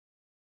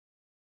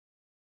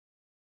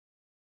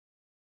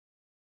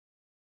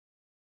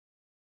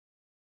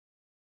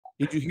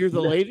Did you hear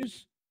the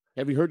latest?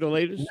 Have you heard the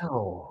latest?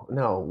 No,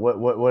 no.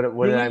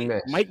 What did I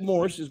miss? Mike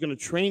Morse is going to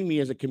train me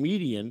as a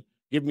comedian.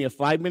 Give me a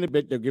 5-minute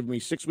bit. They're giving me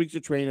 6 weeks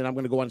of training. I'm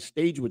going to go on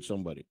stage with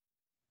somebody.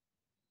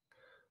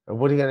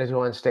 What are you gonna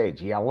do on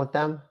stage? Yell at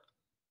them?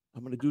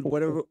 I'm going to do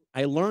whatever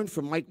I learned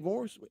from Mike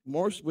Morse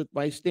with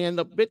my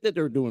stand-up bit that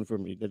they're doing for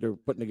me, that they're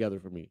putting together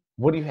for me.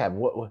 What do you have?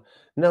 What?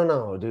 No,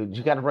 no, dude.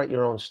 You got to write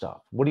your own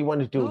stuff. What do you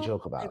want to do a No,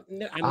 joke about? I've I'm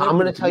never been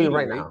going a to tell you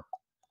comedian, right Ray. now.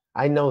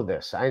 I know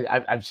this.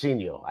 I've seen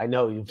you. I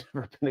know you've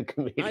never been a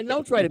comedian. I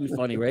know try to be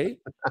funny, Ray.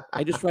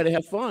 I just try to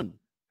have fun.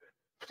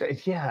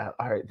 Yeah.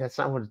 All right. That's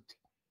not what.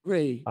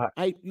 Ray,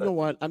 you know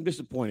what? I'm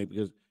disappointed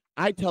because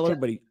I tell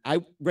everybody,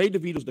 Ray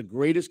DeVito's the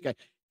greatest guy.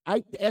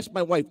 I ask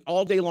my wife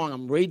all day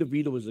long. Ray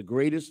DeVito is the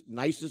greatest,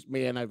 nicest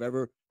man I've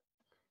ever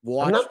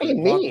watched. I'm not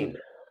being mean.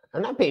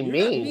 I'm not being You're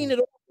mean. not mean at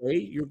all, Ray.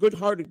 You're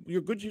good-hearted.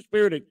 You're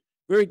good-spirited,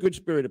 very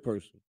good-spirited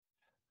person.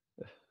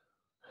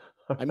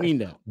 I mean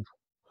that.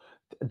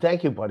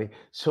 Thank you, buddy.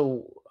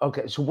 So,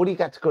 okay. So, what do you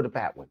got to go to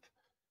bat with?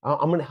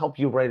 I'm going to help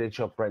you write a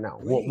joke right now.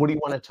 Ray, What do you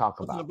want to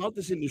talk about? About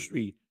this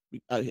industry.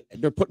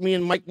 They're putting me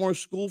in Mike Morse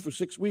school for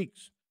 6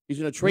 weeks. He's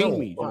going to train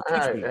me. All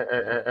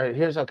right,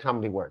 here's how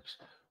comedy works.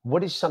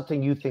 What is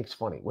something you think's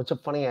funny? What's a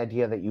funny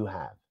idea that you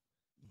have?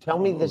 Tell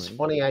me this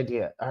funny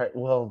idea. All right,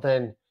 well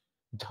then,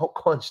 don't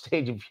go on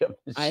stage if you have.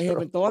 I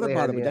haven't thought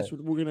about it, but that's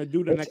what we're going to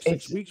do the next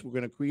 6 weeks. We're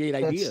going to create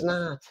ideas.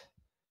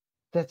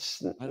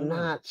 That's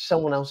not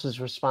someone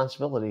else's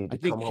responsibility. I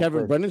think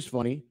Kevin Brennan's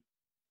funny.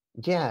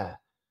 Yeah.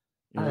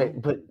 All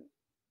right, but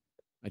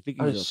I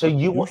think he's so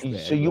you want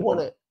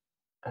to.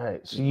 All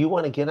right, so you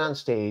want to get on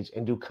stage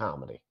and do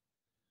comedy.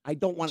 I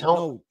don't want to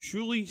know.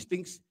 Shuley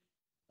thinks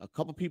a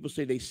couple people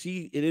say they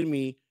see it in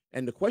me.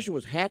 And the question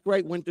was,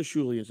 Hackright went to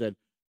Shuley and said,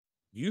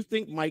 do you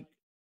think Mike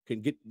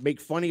can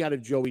make funny out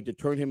of Joey to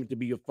turn him into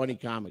be a funny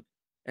comic?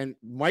 And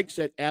Mike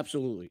said,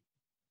 absolutely.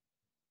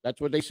 That's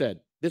what they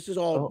said. This is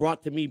all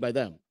brought to me by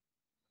them.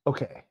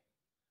 Okay.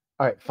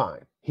 All right,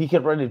 fine. He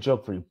could write a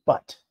joke for you.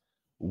 But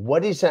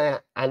what is an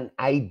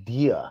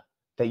idea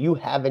that you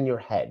have in your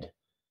head?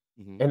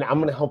 And I'm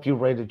going to help you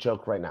write a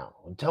joke right now.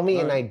 Tell me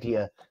an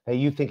idea that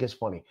you think is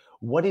funny.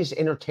 What is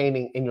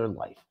entertaining in your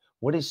life?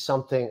 What is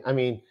something, I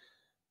mean...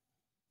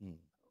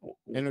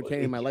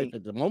 Entertaining my life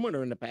at the moment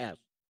or in the past?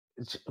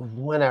 It's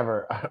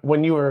whenever.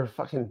 When you were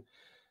fucking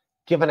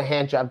giving a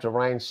hand job to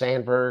Ryan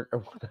Sandberg or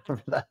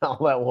whatever the hell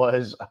that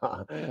was.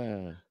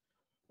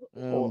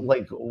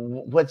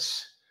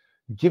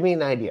 Give me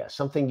an idea.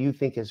 Something you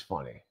think is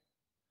funny.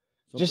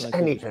 Just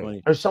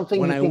anything or something.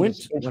 When I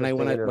was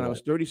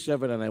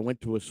 37 and I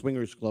went to a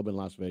swingers club in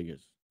Las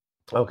Vegas.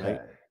 Okay.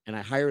 Right? And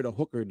I hired a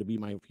hooker to be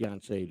my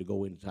fiance to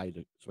go inside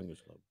the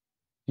swingers club.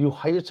 You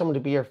hired someone to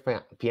be your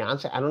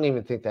fiance? I don't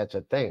even think that's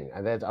a thing.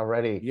 That's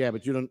already. Yeah,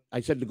 but you don't. I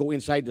said to go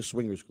inside the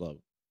swingers club.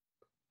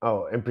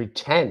 Oh, and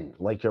pretend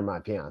like you're my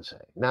fiance.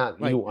 Not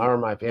you are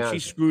my fiance.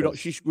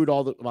 She screwed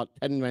about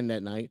 10 men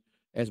that night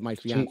as my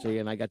fiance,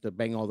 and I got to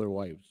bang all their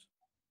wives.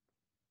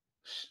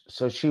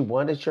 So she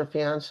wanted your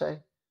fiance?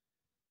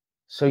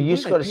 So you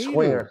used to go to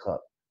swinger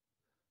club.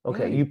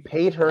 Okay, you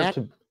paid her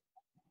to.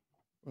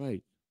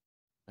 Right.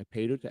 I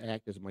paid her to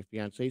act as my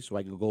fiance so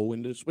I could go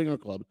into the swinger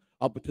club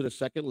up to the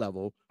second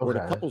level where the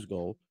couples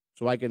go,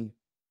 so I can,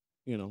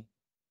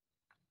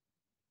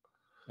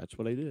 that's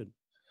what I did.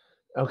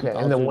 Okay,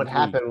 and then what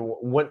happened?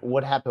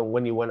 What happened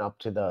when you went up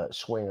to the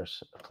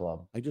swingers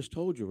club? I just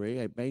told you,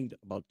 Ray. I banged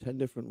about 10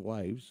 different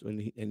wives,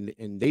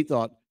 and they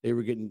thought they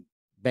were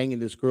banging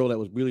this girl that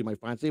was really my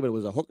fiance, but it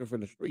was a hooker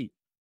from the street.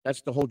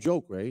 That's the whole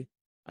joke, Ray.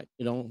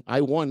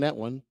 I won that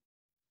one.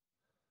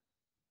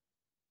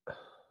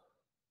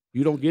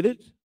 You don't get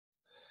it?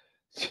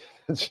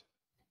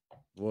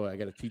 Boy, I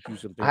got to teach you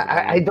some things.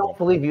 I don't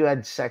believe you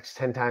had sex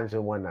 10 times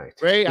in one night.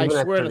 Ray, I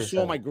swear I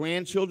saw my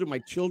grandchildren, my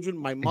children,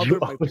 my mother,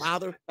 my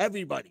father,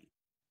 everybody.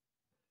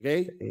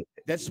 Okay?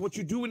 That's what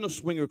you do in the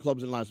swinger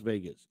clubs in Las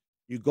Vegas.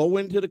 You go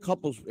into the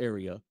couples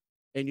area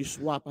and you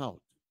swap out.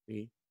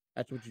 See?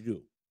 That's what you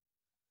do.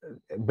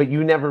 But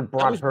you never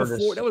brought her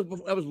to...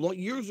 That was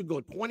years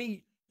ago,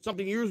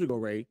 20-something years ago,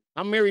 Ray.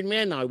 I'm a married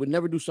man now. I would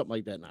never do something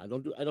like that now.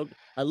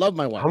 I love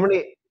my wife.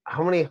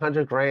 How many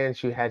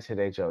 $100,000 you had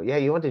today, Joe? Yeah,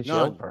 you went to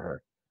jail for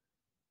her.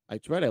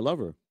 That's right. I love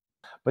her.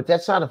 But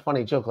that's not a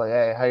funny joke. Like,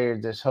 I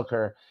hired this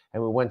hooker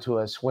and we went to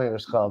a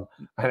swingers club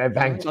and I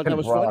banged 10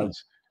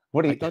 broads.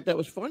 I thought that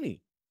was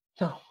funny.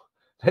 No,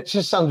 that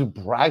just sounds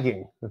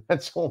bragging.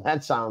 That's all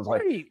that sounds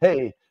like. Right.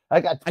 Hey,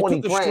 I got 20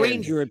 grand. I took a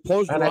stranger and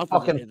posed and I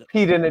fucking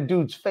peed in a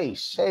dude's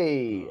face.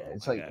 Hey,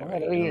 it's like, I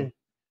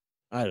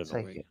don't know.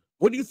 Ray.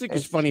 What do you think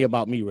is funny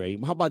about me, Ray?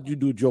 How about you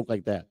do a joke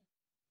like that?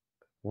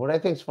 What I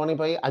think is funny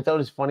about you, I thought it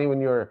was funny when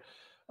you were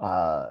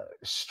live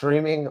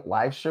streaming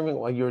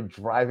while you were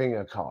driving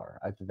a car.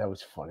 I think that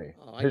was funny.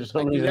 I do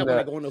that when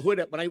I go in the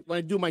hood. When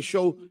I do my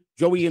show,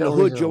 Joey in the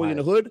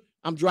Hood,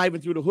 I'm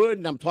driving through the hood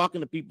and I'm talking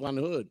to people on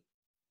the hood.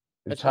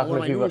 That's one of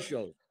my newest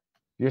shows.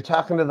 You're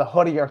talking to the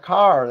hood of your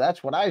car.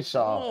 That's what I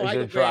saw. Oh, I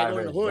was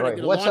driving the hood. Right. I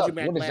did a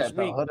laundromat last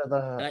week.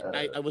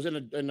 I was in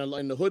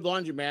the hood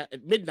laundromat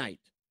at midnight.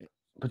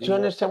 But you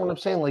understand what I'm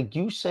saying? Like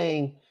you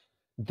saying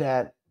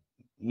that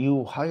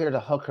you hired a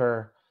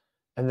hooker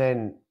and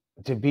then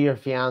to be your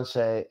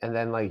fiance, and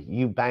then like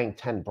you banged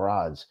 10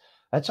 broads.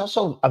 That's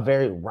also a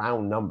very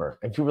round number.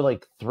 If you were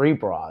like 3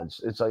 broads,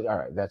 it's like, all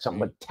right, that's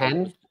something. Right. But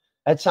 10,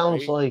 that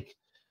sounds Right. like,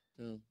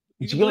 You do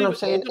you can get what believe I'm it.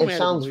 saying? It doesn't It matter if you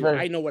sounds believe it. I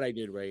very. know what I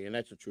did, Ray, and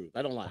that's the truth.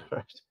 I don't lie.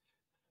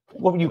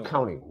 What were you I don't.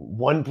 counting?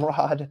 1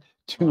 broad, Oh,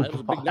 2 that was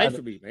a big night broad,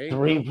 for me, man.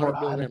 3 100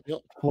 broad, milligram,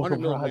 4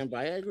 100 broad. milligram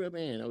Viagra,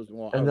 man. That was I And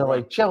was they're like,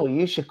 rocking. Joey,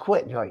 you should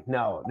quit. And you're like,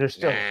 no, there's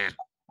still, Nah,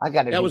 I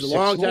got to that do was a 6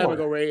 long time more.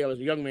 ago, Ray. I was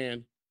a young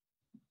man.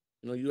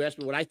 You know, you asked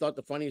me what I thought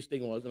the funniest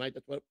thing was, and that's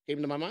what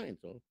came to my mind.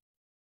 So,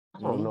 I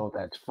you don't know, know if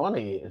that's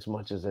funny as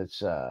much as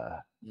it's,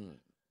 Mm,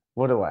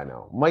 what do I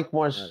know? Mike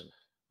Morse I-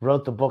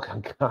 wrote the book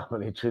on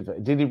comedy truth.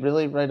 Did he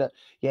really write a?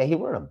 Yeah, he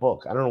wrote a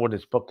book. I don't know what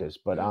his book is,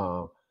 but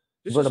yeah.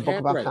 he This wrote is a book hack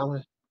about right.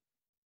 comedy.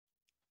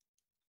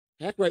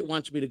 Hack right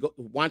wants me to go.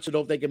 Wants to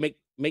know if they can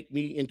make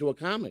me into a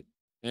comic,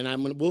 and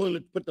I'm willing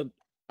to put the.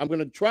 I'm going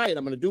to try it.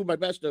 I'm going to do my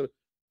best to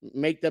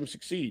make them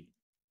succeed.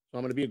 So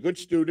I'm going to be a good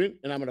student,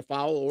 and I'm going to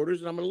follow orders,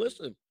 and I'm going to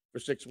listen for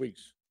 6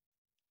 weeks.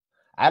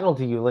 I don't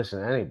think you listen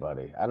to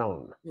anybody. I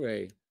don't,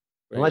 Ray,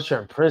 unless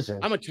you're in prison.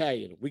 I'm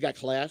Italian. We got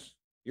class.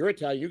 You're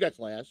Italian. You got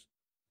class.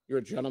 You're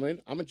a gentleman.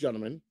 I'm a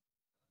gentleman.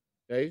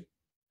 Okay,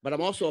 but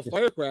I'm also a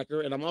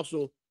firecracker, and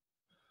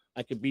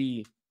I could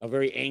be a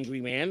very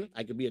angry man.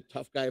 I could be a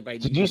tough guy if I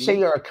Did need you to say be.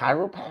 you're a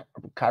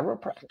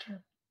chiropractor?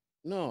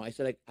 No, I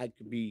said I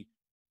could be.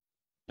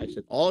 I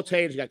said all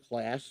Italians got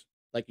class,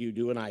 like you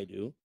do and I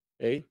do.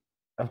 Okay,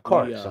 Of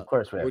course, we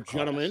we're have class.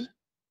 gentlemen,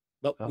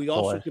 but Of we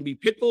also course. can be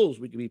pit bulls.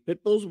 We can be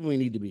pit bulls when we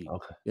need to be.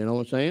 Okay. You know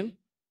what I'm saying?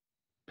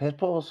 Pit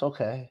bulls,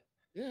 okay.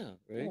 Yeah,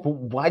 right. But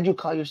why'd you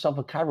call yourself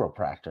a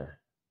chiropractor?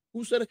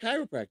 Who said a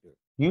chiropractor?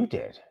 You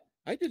did.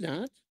 I did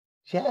not.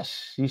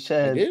 Yes, you I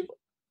said. did.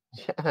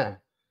 Yeah.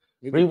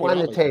 Maybe it came Rewind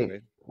out the like that, tape.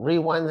 right?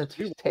 Rewind the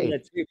Rewind tape.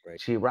 that tape,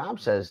 right? Chi Rob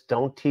says,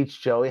 "Don't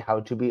teach Joey how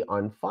to be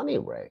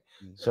unfunny, Ray."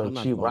 So I'm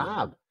not Chi funny.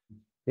 Rob,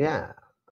 yeah,